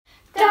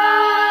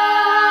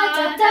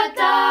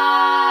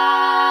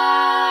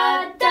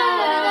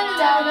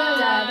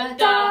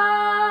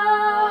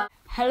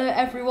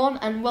everyone,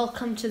 and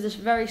welcome to this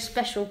very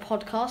special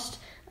podcast,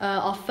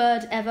 our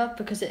third ever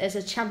because it is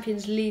a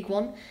Champions League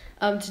one.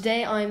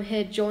 Today I am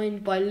here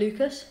joined by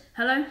Lucas.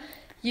 Hello.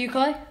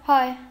 Yukai.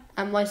 Hi.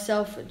 And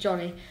myself,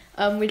 Johnny.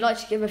 We'd like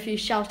to give a few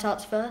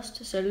shout-outs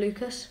first. So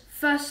Lucas.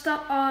 First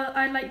up,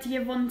 I'd like to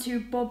give one to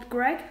Bob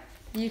Gregg.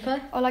 Yukai.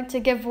 I'd like to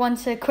give one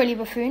to Quilly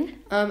Buffoon.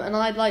 And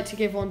I'd like to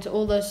give one to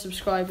all those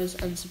subscribers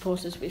and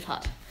supporters we've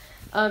had.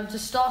 To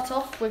start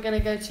off, we're going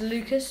to go to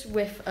Lucas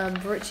with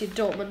Borussia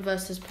Dortmund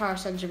versus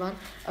Paris Saint-Germain,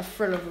 a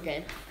thrill of a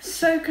game.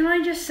 So can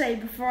I just say,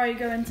 before I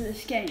go into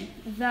this game,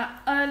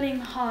 that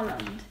Erling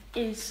Haaland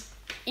is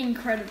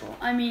incredible.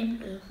 I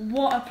mean,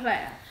 what a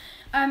player.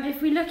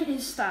 If we look at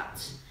his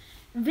stats,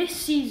 this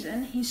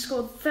season he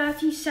scored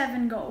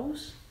 37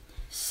 goals,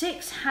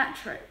 6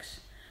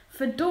 hat-tricks.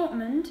 For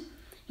Dortmund,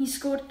 he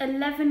scored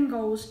 11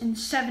 goals in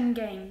 7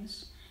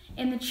 games.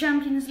 In the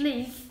Champions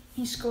League,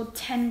 he scored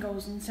 10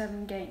 goals in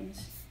 7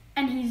 games,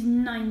 and he's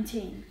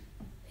 19.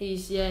 He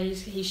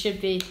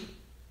should be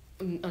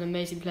an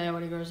amazing player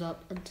when he grows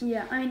up.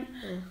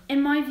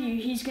 In my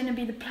view, he's going to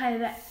be the player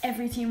that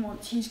every team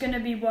wants. He's going to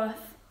be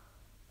worth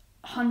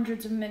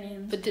hundreds of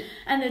millions,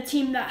 and the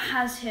team that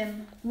has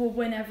him will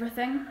win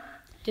everything.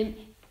 Didn't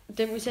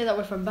we say that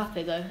with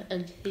Mbappe though,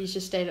 and he's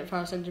just stayed at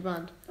Paris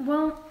Saint-Germain?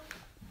 Well,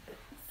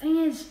 thing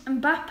is,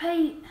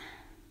 Mbappe.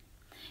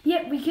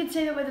 Yeah, we could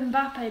say that with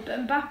Mbappe,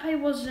 but Mbappe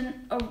wasn't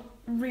a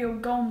real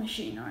goal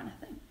machine or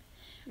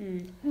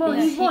anything. Well,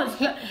 yeah, he was,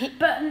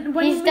 but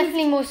when he's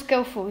definitely more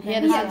skillful. He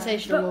had a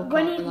sensational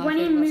but World Cup, when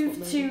he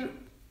moved to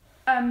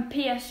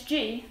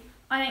PSG,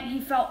 I think he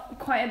felt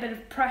quite a bit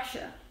of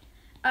pressure.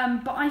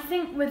 But I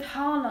think with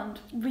Haaland,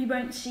 we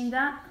won't see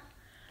that.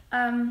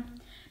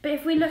 But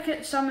if we look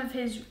at some of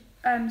his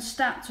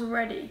stats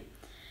already,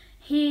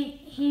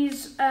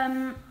 he's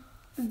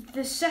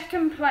the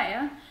second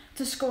player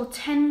to score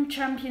 10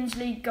 Champions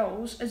League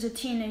goals as a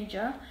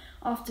teenager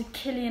after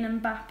Kylian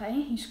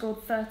Mbappe, who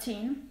scored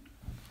 13.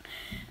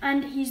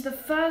 And he's the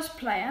first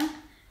player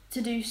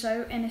to do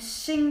so in a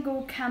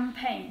single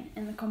campaign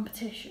in the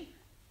competition.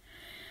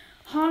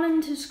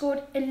 Haaland has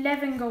scored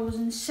 11 goals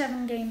in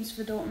 7 games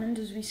for Dortmund,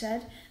 as we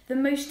said, the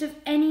most of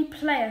any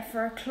player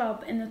for a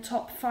club in the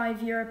top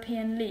 5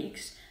 European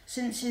leagues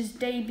since his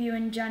debut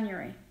in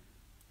January.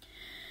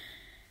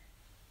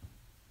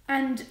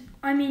 And,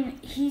 I mean,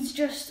 he's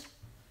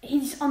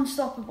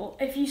unstoppable.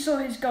 If you saw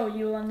his goal,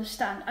 you'll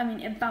understand. I mean,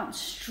 it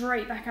bounced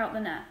straight back out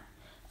the net.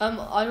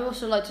 I'd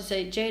also like to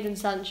say Jadon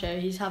Sancho.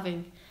 He's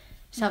having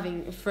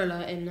a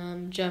thriller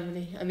in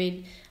Germany. I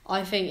mean,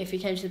 I think if he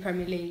came to the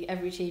Premier League,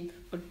 every team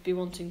would be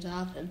wanting to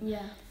have him.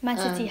 Yeah. Man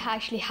City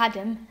actually had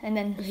him and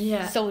then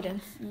sold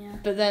him. Yeah.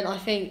 But then I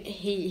think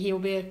he will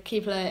be a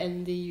key player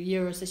in the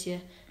Euros this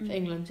year for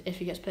England if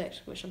he gets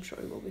picked, which I'm sure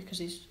he will because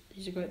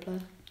he's a great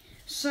player.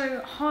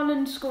 So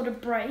Haaland scored a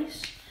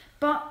brace,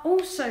 but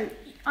also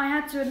I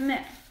had to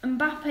admit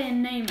Mbappe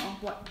and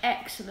Neymar were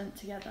excellent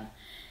together.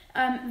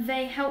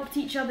 They helped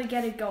each other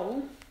get a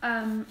goal.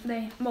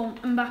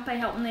 Mbappe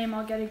helped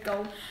Neymar get a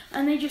goal,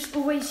 and they just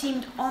always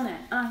seemed on it.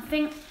 And I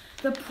think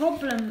the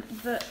problem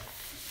that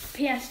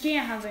PSG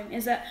are having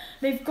is that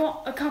they've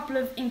got a couple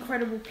of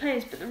incredible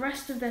players, but the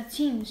rest of their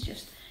team's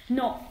just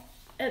not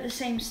at the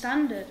same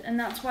standard, and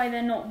that's why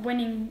they're not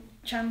winning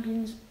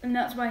champions, and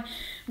that's why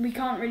we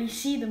can't really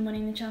see them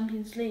winning the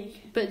Champions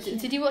League. But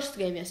did you watch the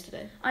game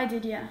yesterday? I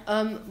did, yeah.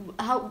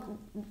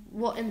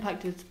 What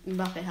impact did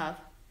Mbappe have?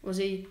 Was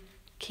he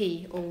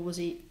key, or was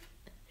he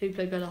who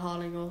played better,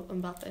 Haaland or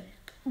Mbappe?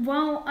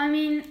 Well, I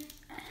mean,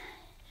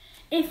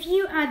 if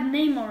you add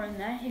Neymar in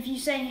there, if you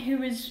say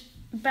who is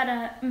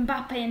better,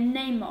 Mbappe and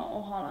Neymar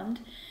or Haaland,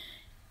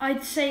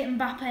 I'd say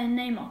Mbappe and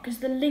Neymar, because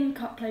the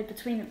link-up play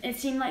between them, it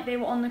seemed like they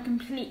were on the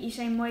completely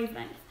same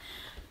wavelength.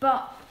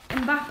 But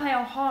Mbappe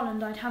or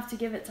Haaland, I'd have to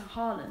give it to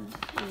Haaland.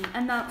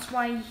 And that's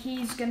why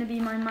he's going to be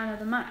my man of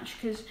the match,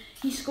 because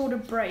he scored a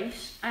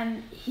brace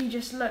and he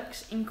just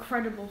looks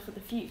incredible for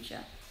the future.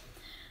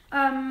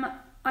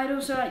 I'd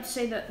also like to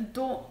say that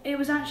it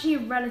was actually a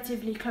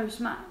relatively close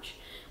match.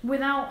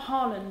 Without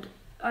Haaland,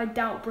 I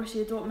doubt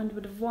Borussia Dortmund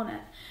would have won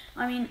it.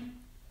 I mean,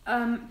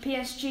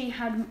 PSG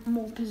had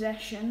more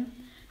possession.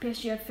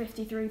 PSG had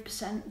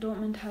 53%,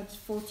 Dortmund had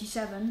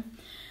 47%.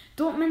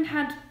 Dortmund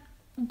had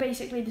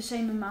basically the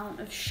same amount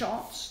of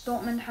shots.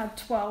 Dortmund had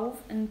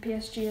 12 and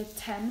PSG had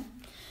 10.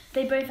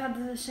 They both had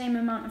the same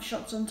amount of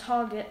shots on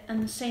target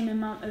and the same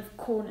amount of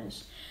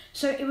corners.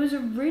 So it was a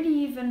really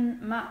even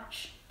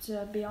match,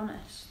 to be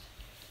honest.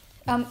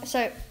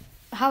 So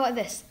how about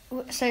this?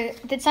 So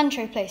did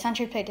Sancho play?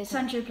 Sancho played, didn't he?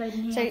 Sancho played,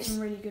 and he had some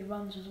really good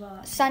runs as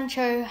well.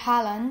 Sancho,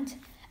 Haaland,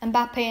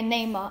 Mbappe and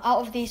Neymar. Out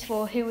of these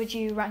 4, who would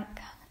you rank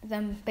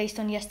them based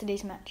on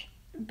yesterday's match?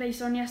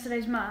 Based on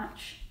yesterday's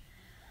match,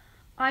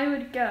 I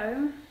would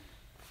go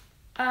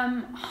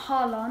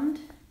Haaland,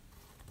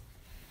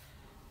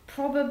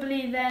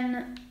 probably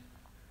then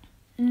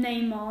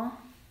Neymar,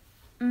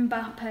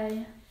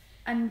 Mbappe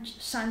and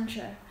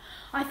Sancho.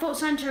 I thought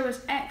Sancho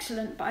was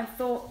excellent, but I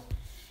thought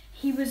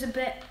he was a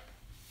bit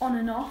on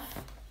and off,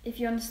 if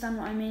you understand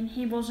what I mean.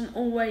 He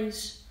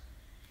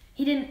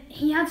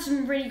He had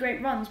some really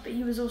great runs, but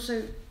he was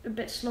also a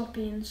bit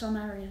sloppy in some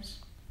areas.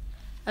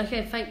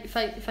 Okay, thank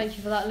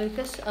you for that,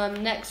 Lucas.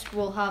 Next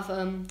we'll have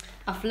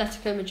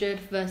Atletico Madrid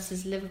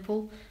versus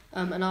Liverpool,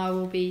 and I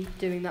will be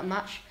doing that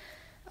match.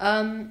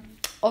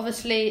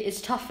 Obviously,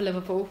 it's tough for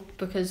Liverpool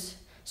because...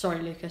 Sorry,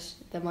 Lucas,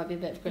 there might be a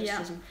bit of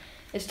criticism. Yeah.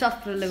 It's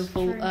tough for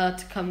Liverpool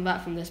to come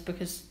back from this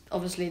because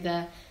obviously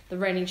they're the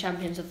reigning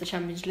champions of the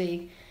Champions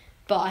League.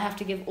 But I have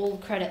to give all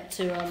credit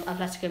to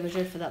Atletico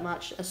Madrid for that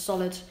match. A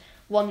solid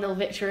 1-0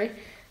 victory.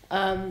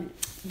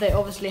 They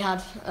obviously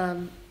had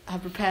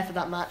prepared for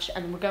that match,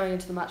 and we're going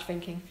into the match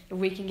thinking if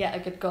we can get a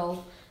good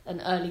goal,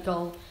 an early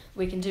goal,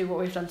 we can do what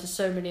we've done to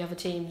so many other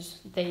teams.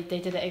 They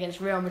did it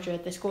against Real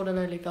Madrid. They scored an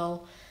early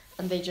goal,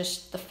 and they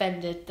just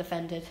defended,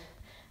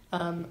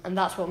 and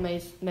that's what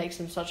makes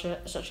them such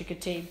a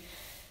good team.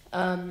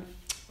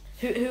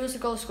 Who was the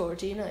goal scorer?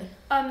 Do you know?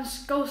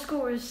 Goal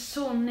scorer is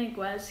Saul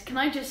Niguez. Can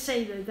I just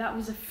say though that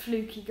was a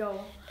fluky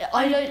goal?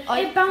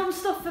 It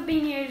bounced off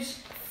Fabinho's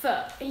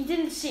foot. He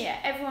didn't see it.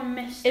 Everyone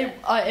missed it.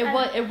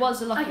 It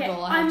was a lucky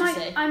goal. I have to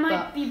say. I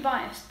might be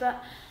biased,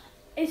 but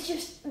it's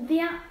just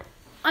I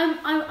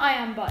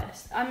am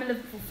biased. I'm a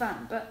Liverpool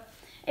fan, but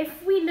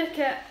if we look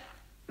at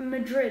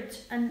Madrid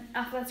and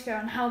Atletico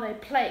and how they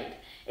played,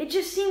 it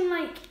just seemed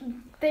like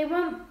they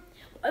weren't.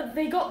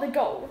 They got the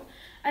goal,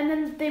 and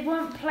then they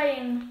weren't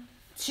playing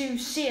to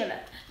seal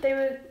it. They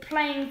were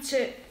playing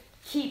to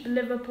keep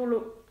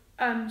Liverpool,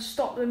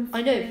 stop them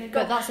from getting a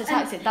goal. But that's a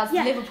tactic. That's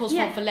Liverpool's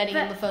fault for letting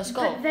in the first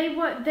goal. But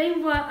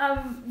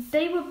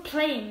they were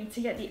playing to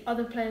get the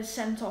other players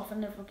sent off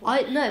in Liverpool.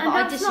 I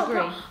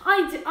disagree.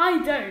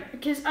 I don't,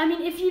 because I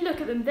mean, if you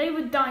look at them, they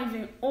were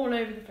diving all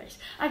over the place.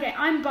 Okay,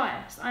 I'm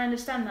biased. I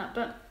understand that,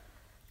 but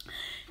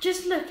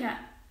just look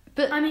at.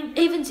 But I mean,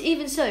 even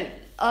so,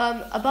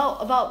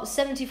 about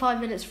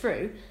 75 minutes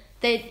through,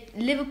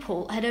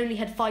 Liverpool had only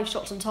had 5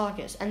 shots on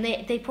target, and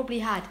they probably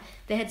had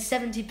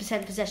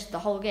 70% possession the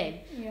whole game.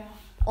 Yeah.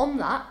 On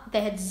that,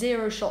 they had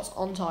 0 shots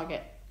on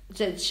target.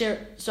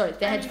 Sorry,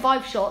 they had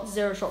 5 shots,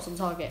 0 shots on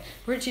target.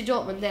 Borussia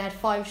Dortmund, they had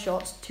 5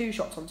 shots, 2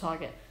 shots on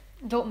target.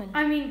 Dortmund.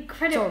 I mean,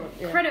 credit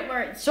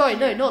where it's. Sorry,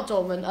 no, not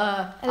Dortmund.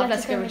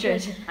 Atletico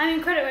Madrid. I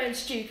mean, credit where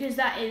it's due, because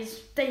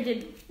they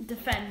did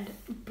defend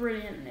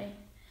brilliantly,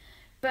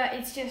 but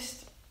it's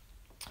just.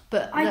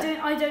 But I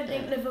don't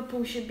think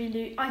Liverpool should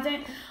be I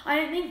think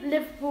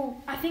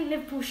Liverpool. I think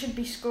Liverpool should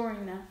be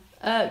scoring now.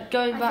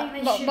 Going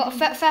back, but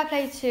fair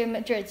play to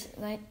Madrid.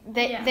 Like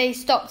they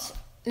stopped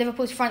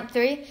Liverpool's front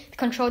three, they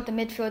controlled the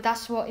midfield.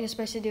 That's what you're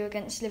supposed to do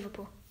against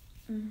Liverpool.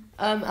 And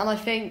I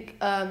think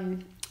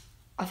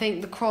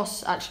the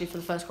cross actually for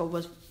the first goal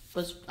was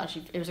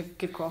actually, it was a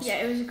good cross.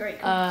 Yeah, it was a great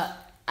cross.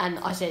 And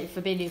I say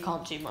Fabinho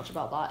can't do much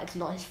about that. It's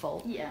not his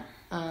fault. Yeah.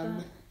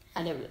 And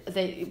a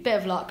bit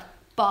of luck,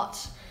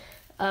 but.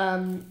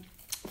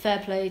 Fair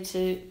play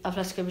to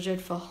Atletico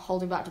Madrid for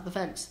holding back to the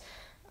defence.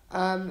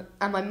 And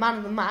my man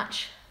of the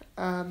match,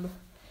 I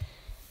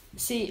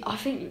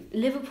think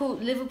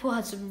Liverpool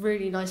had some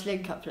really nice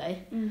link-up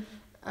play.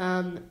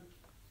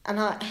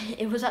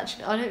 It was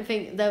actually I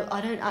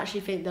don't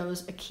actually think there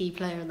was a key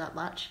player in that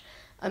match.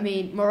 I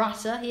mean,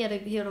 Morata, he had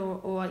an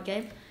alright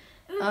game.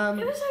 It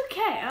was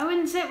okay. I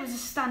wouldn't say it was a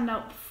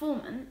standout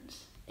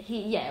performance.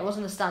 It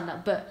wasn't a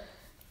standout, but.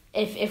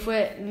 If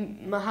we're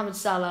Mohamed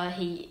Salah,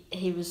 he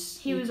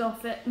was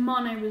off it.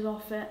 Mane was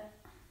off it.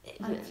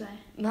 I'd say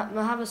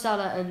Mohamed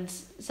Salah and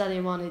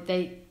Sadio Mane,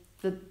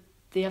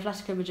 the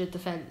Atletico Madrid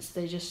defence,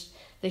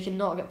 they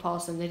cannot get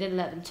past them. They didn't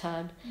let them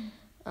turn.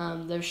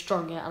 They were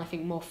stronger and I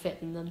think more fit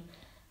than them.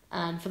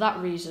 And for that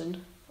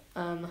reason,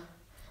 I'm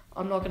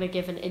not going to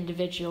give an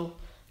individual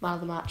man of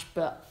the match,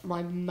 but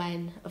my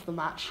men of the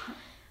match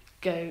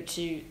go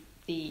to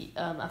the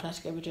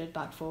Atletico Madrid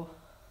back four.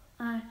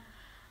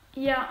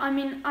 Yeah, I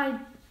mean,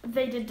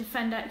 they did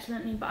defend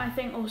excellently, but I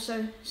think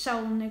also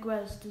Saul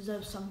Niguez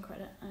deserves some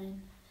credit. I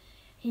mean,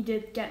 he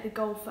did get the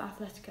goal for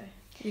Atletico.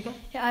 You go?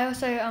 Yeah, I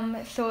also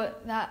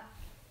thought that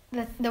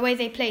the way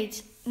they played,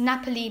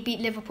 Napoli beat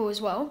Liverpool as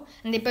well,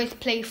 and they both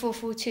play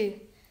 4-4-2.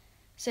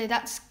 So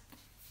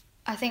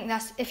I think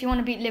that's if you want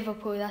to beat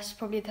Liverpool, that's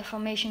probably the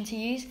formation to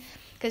use,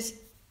 because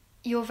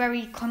you're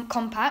very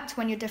compact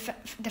when you're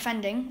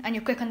defending, and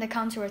you're quick on the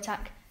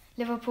counter-attack.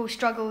 Liverpool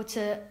struggle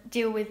to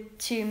deal with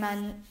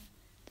 2-man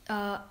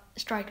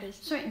strikers.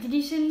 Sorry, did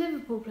you say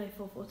Liverpool play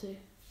 4-4-2?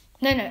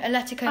 No,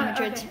 Atletico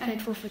Madrid played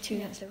 4-4-2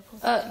 against Liverpool.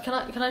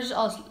 Can I just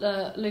ask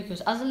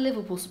Lucas, as a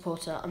Liverpool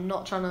supporter, I'm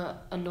not trying to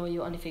annoy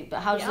you or anything,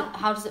 but how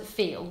does it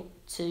feel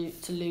to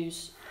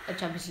lose a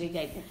Champions League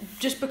game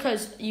just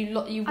because you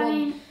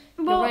won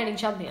the reigning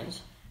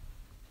champions?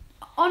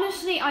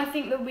 Honestly, I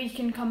think that we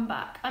can come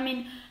back. I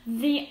mean,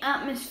 the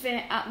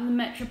atmosphere at the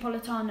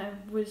Metropolitano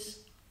was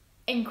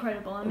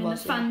incredible. I mean, the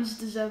fans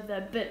deserve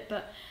their bit,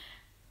 but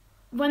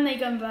when they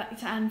go back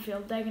to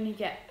Anfield, they're going to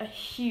get a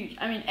huge...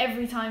 I mean,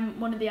 every time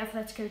one of the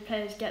Atletico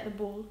players get the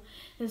ball,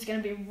 there's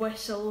going to be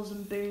whistles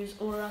and boos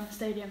all around the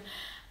stadium.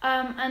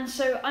 And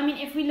so, I mean,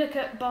 if we look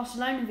at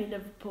Barcelona v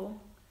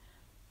Liverpool,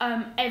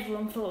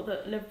 everyone thought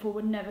that Liverpool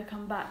would never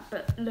come back,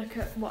 but look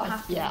at what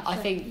happened. Yeah, I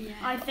So think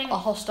I think a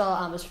hostile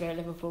atmosphere at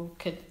Liverpool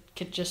could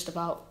just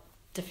about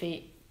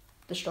defeat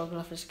the strong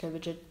Atletico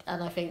Madrid,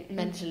 and I think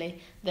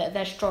mentally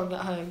they're strong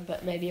at home,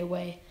 but maybe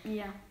away.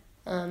 yeah.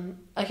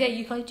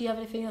 Okay, Yukai, do you have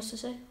anything else to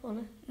say on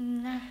it?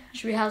 No.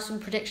 Should we have some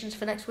predictions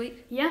for next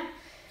week? Yeah,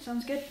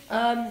 sounds good.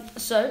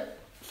 So,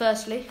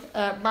 firstly,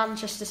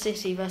 Manchester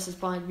City versus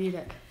Bayern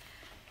Munich.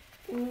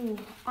 Ooh,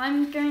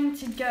 I'm going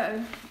to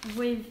go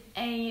with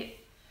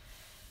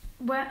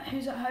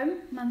who's at home?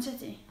 Man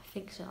City. I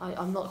think so.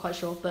 I'm not quite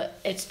sure, but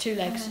it's 2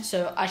 legs. Okay.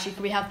 So, actually,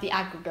 can we have the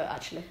aggregate,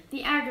 actually?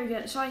 The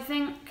aggregate. So I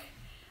think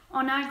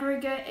on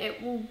aggregate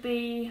it will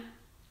be.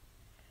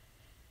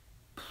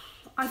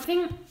 I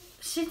think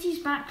City's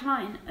back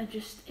line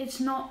it's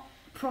not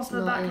proper It's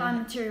not, back line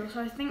yeah. material,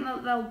 so I think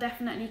that they'll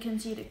definitely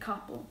concede a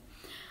couple.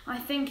 I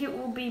think it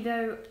will be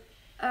though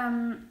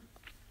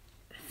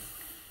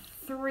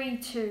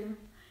 3-2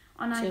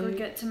 on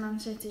aggregate to Man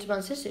City. To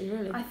Man City,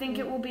 really? I think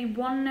it will be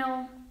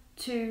 1-0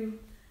 to.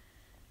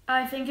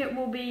 I think it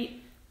will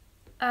be.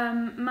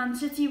 Man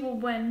City will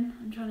win.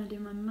 I'm trying to do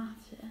my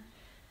maths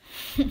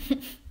here.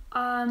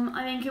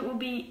 I think it will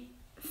be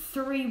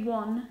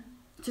 3-1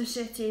 to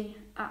City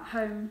at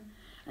home,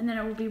 and then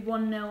it will be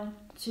 1-0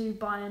 to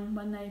Bayern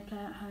when they play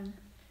at home.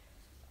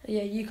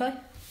 Yeah, UK?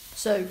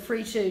 So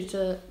 3-2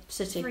 to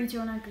City.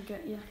 3-2 on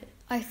aggregate, yeah.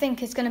 I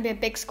think it's going to be a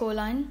big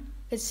scoreline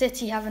because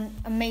City have an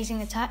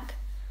amazing attack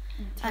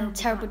and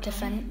terrible back line.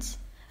 defence.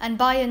 And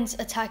Bayern's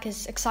attack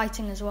is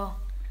exciting as well.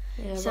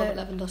 Yeah, So-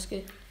 Robert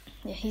Lewandowski.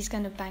 Yeah, he's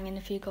going to bang in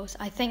a few goals.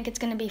 I think it's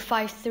going to be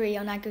 5-3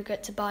 on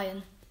aggregate to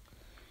Bayern.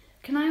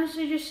 Can I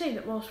also just say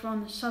that whilst we're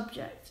on the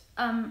subject,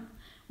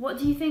 what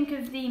do you think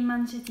of the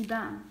Man City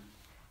ban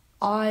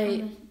on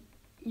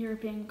the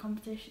European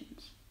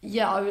competitions?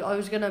 Yeah, I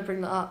was going to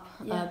bring that up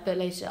Yeah. a bit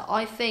later.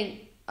 I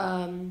think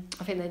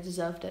they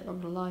deserved it, not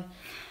going to lie.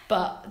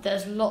 But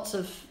there's lots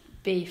of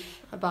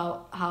beef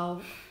about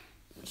how,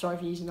 sorry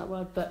for using that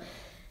word, but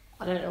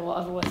I don't know what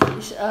other word to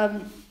use,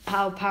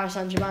 how Paris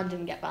Saint-Germain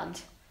didn't get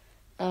banned.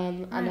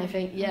 And I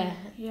think, yeah.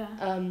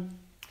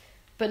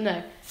 But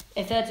no,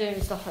 if they're doing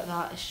stuff like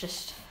that, it's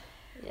just,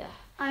 yeah.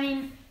 I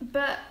mean,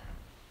 but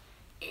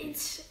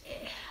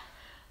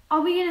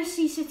are we going to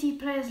see City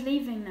players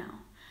leaving now?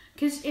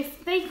 Because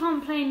if they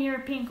can't play in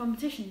European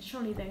competitions,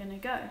 surely they're going to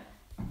go.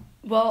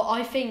 Well,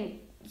 I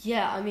think,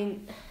 yeah, I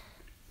mean,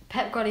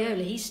 Pep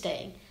Guardiola, he's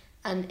staying.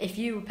 And if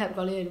you were Pep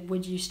Guardiola,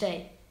 would you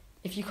stay?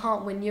 If you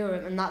can't win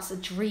Europe, and that's a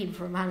dream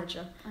for a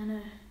manager. I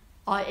know.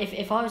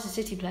 If I was a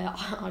City player,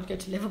 I'd go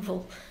to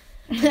Liverpool.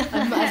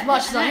 as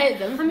much as I hate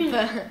them. I mean,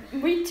 but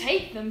we'd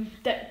take them.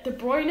 De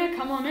Bruyne,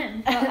 come on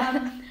in.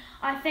 But,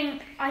 I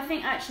think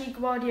actually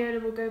Guardiola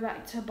will go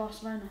back to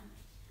Barcelona.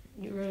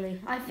 really,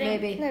 I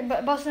think maybe. No,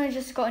 but Barcelona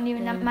just got a new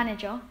Yeah.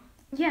 manager.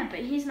 Yeah, but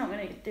he's not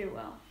going to do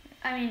well.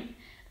 I mean,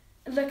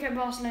 look at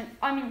Barcelona.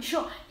 I mean,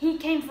 sure, he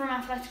came from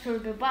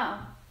Atletico Bilbao.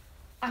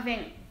 I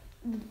think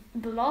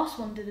the last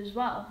one did as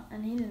well,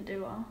 and he didn't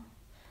do well.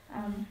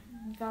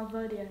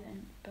 Valverde, I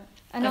think. But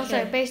And also,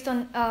 Okay. based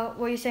on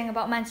what you're saying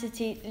about Man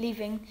City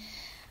leaving,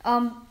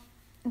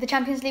 the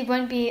Champions League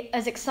won't be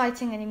as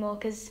exciting anymore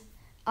because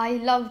I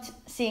loved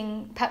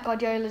seeing Pep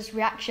Guardiola's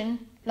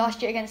reaction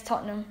last year against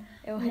Tottenham.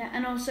 yeah,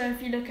 and also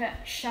if you look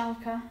at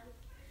Schalke,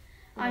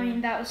 I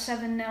mean that was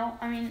 7-0.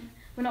 I mean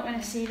we're not going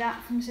to see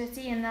that from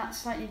City, and that's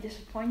slightly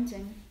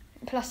disappointing.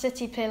 Plus,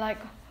 City play like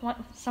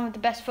some of the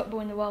best football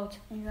in the world.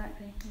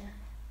 Exactly.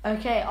 Yeah.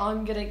 Okay,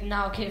 I'm going to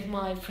now give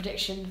my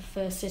prediction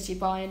for City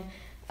Bayern.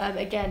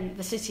 Again,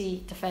 the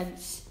City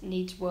defence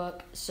needs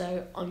work,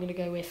 so I'm going to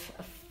go with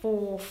a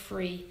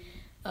 4-3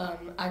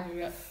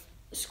 aggregate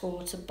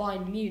score to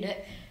Bayern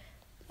Munich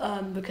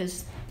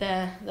because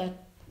they're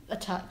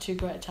two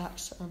great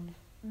attacks.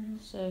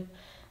 So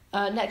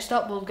next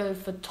up, we'll go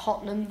for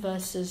Tottenham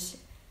versus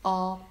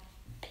RB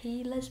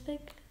Leipzig.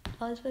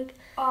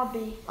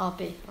 RB.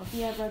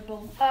 Yeah, Red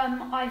Bull.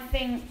 I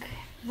think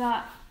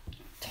that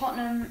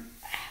Tottenham.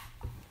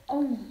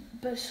 Oh,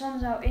 but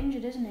Son's out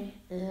injured, isn't he?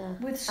 Yeah.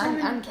 With Son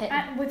and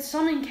Kane. with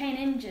Son and Kane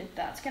injured,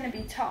 that's going to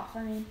be tough.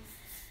 I mean,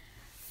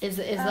 Is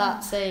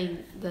that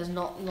saying there's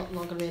not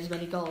going to be as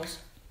many goals?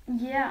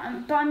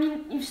 yeah, but I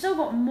mean, you've still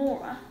got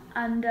Mora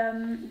and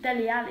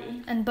Dele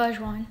Alli. And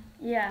Bergwijn.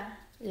 Yeah,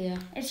 Yeah.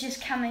 it's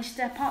just can they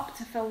step up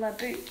to fill their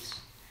boots?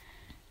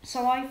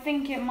 So I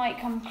think it might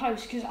come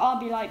close because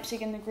RB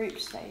Leipzig in the group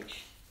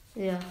stage,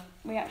 Yeah.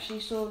 we actually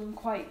saw them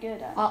quite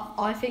good at.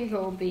 I think it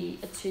will be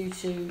a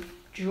 2-2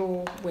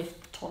 draw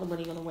with Tottenham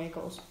winning on away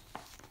goals.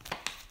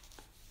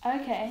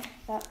 Okay,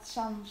 that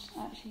sounds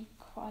actually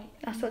quite.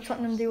 That's what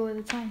Tottenham do all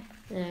the time.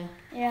 Yeah.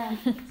 Yeah.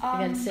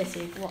 Against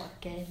City. What a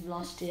game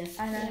last year.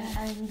 I know,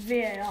 Yeah. and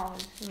VAR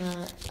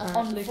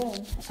on Luke,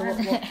 form. So what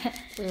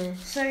yeah.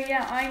 So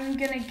yeah, I'm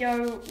gonna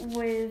go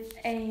with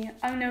I'm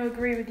gonna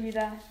agree with you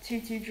there.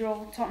 2-2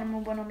 draw. Tottenham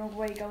will win on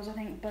away goals. I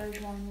think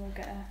Bergwijn will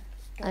get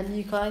a goal. And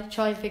you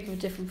try and think of a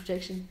different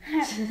prediction.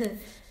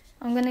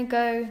 I'm going to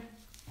go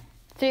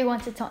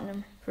 3-1 to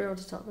Tottenham. 3-1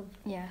 to Tottenham.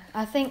 Yeah,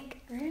 I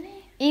think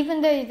Really?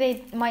 Even though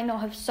they might not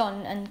have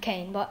Son and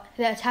Kane, but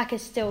their attack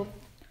is still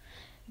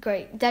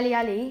great. Dele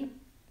Alli,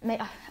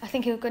 I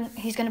think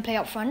he's going to play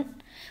up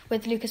front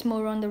with Lucas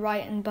Moura on the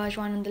right and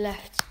Bergwijn on the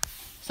left.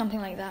 Something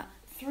like that.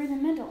 Through the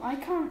middle. I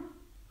can't...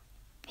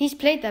 He's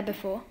played there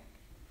before.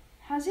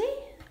 Has he?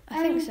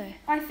 I think so.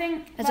 I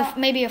think... As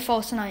maybe a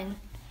false 9.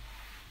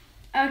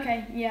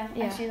 Okay, yeah, I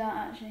Yeah. see that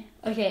actually.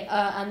 Okay,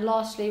 and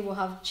lastly we'll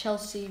have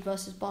Chelsea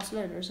versus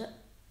Barcelona, is it?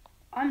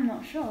 I'm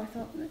not sure. I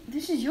thought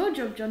this is your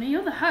job, Johnny.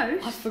 You're the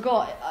host. I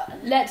forgot.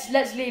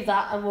 Let's leave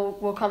that and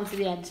we'll come to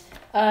the end.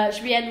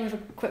 Should we end with a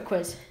quick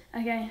quiz?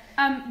 Okay.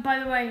 By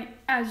the way,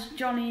 as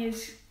Johnny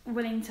is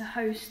willing to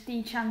host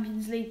the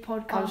Champions League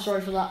podcast, I'm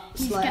sorry for that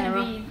he's slight going error.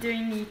 to be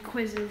doing the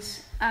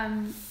quizzes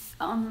on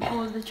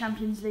all of the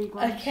Champions League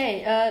ones.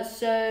 Okay,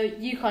 so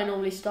Yukai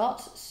normally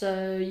starts,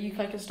 so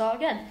Yukai can start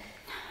again.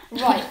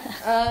 Right,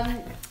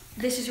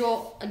 this is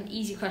an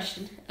easy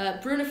question.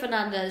 Bruno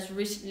Fernandes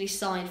recently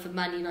signed for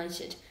Man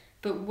United,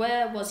 but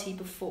where was he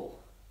before?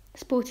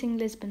 Sporting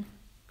Lisbon.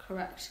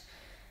 Correct.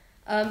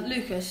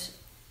 Lucas.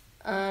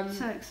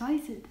 So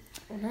excited.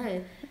 Oh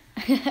no.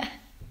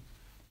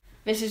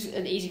 This is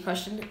an easy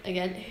question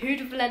again. Who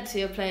did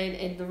Valencia play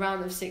in the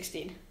round of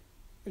 16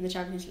 in the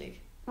Champions League?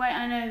 Wait,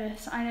 I know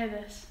this.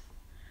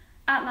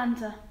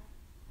 Atlanta.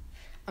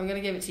 I'm going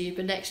to give it to you,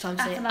 but next time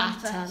say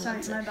Atalanta.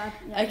 Sorry, my bad.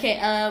 Yeah. Okay,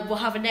 we'll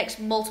have a next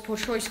multiple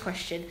choice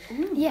question.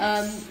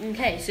 Yes.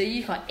 Okay, so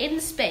Yukai, in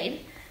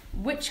Spain,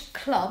 which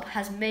club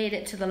has made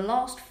it to the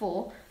last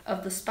 4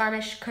 of the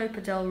Spanish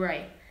Copa del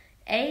Rey?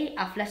 A.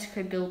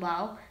 Atletico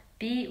Bilbao,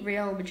 B.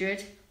 Real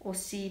Madrid, or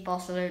C.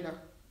 Barcelona?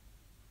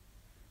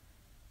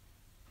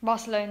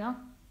 Barcelona.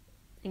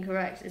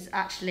 Incorrect. It's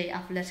actually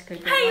Atletico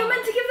Bilbao. Hey, you're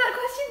meant to give that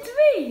question to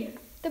me.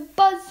 The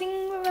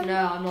buzzing. Remember?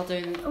 No, I'm not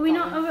doing. Are we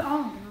not? that one.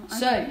 Oh.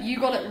 So Okay. you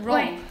got it wrong.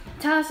 Wait,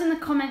 tell us in the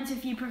comments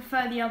if you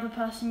prefer the other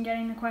person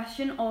getting the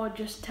question or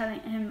just telling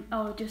him,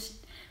 or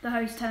just the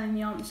host telling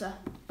the answer.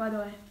 By the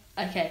way.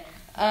 Okay.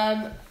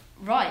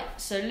 Right.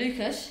 So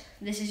Lucas,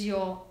 this is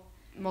your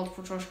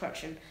multiple choice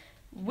question.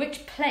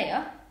 Which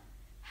player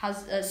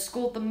has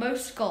scored the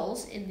most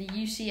goals in the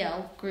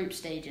UCL group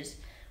stages?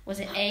 Was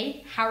it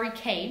A. Harry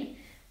Kane?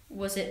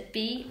 Was it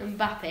B.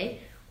 Mbappe?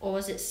 Or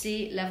was it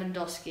C.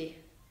 Lewandowski?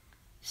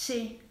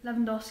 C.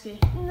 Lewandowski.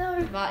 No.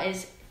 That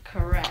is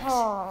correct.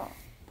 Oh,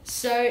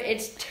 So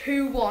it's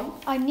 2-1.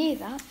 I knew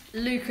that.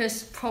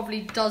 Lucas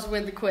probably does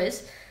win the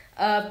quiz,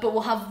 but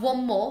we'll have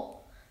one more.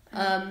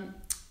 Oh,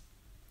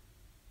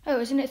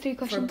 isn't it 3 For a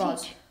questions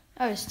buzz. each?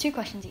 Oh, it's 2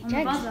 questions each. On the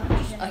Eggs. buzzer.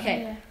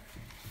 Okay.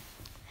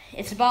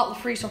 It's about the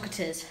free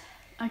Socceteers.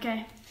 Yeah.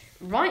 Okay.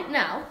 Right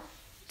now,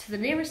 to the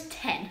nearest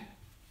 10,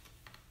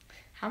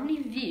 how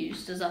many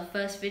views does our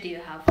first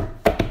video have?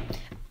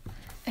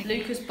 Okay.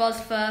 Lucas buzz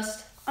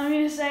first. I'm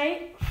gonna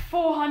say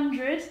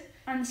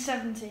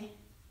 470.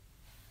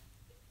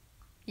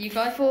 You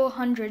guys?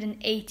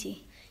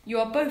 480. You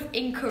are both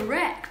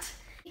incorrect.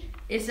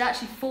 It's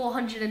actually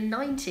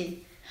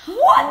 490.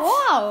 What?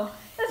 Wow.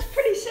 That's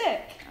pretty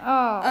sick.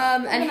 Oh.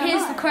 And gonna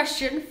here's lie. the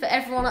question for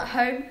everyone at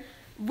home.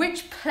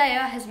 Which player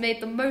has made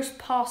the most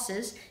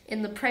passes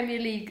in the Premier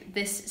League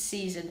this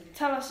season?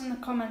 Tell us in the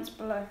comments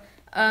below.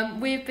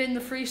 We've been the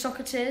Free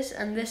Socceteers,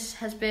 and this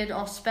has been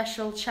our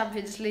special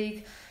Champions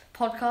League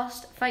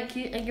podcast. Thank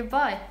you and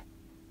goodbye.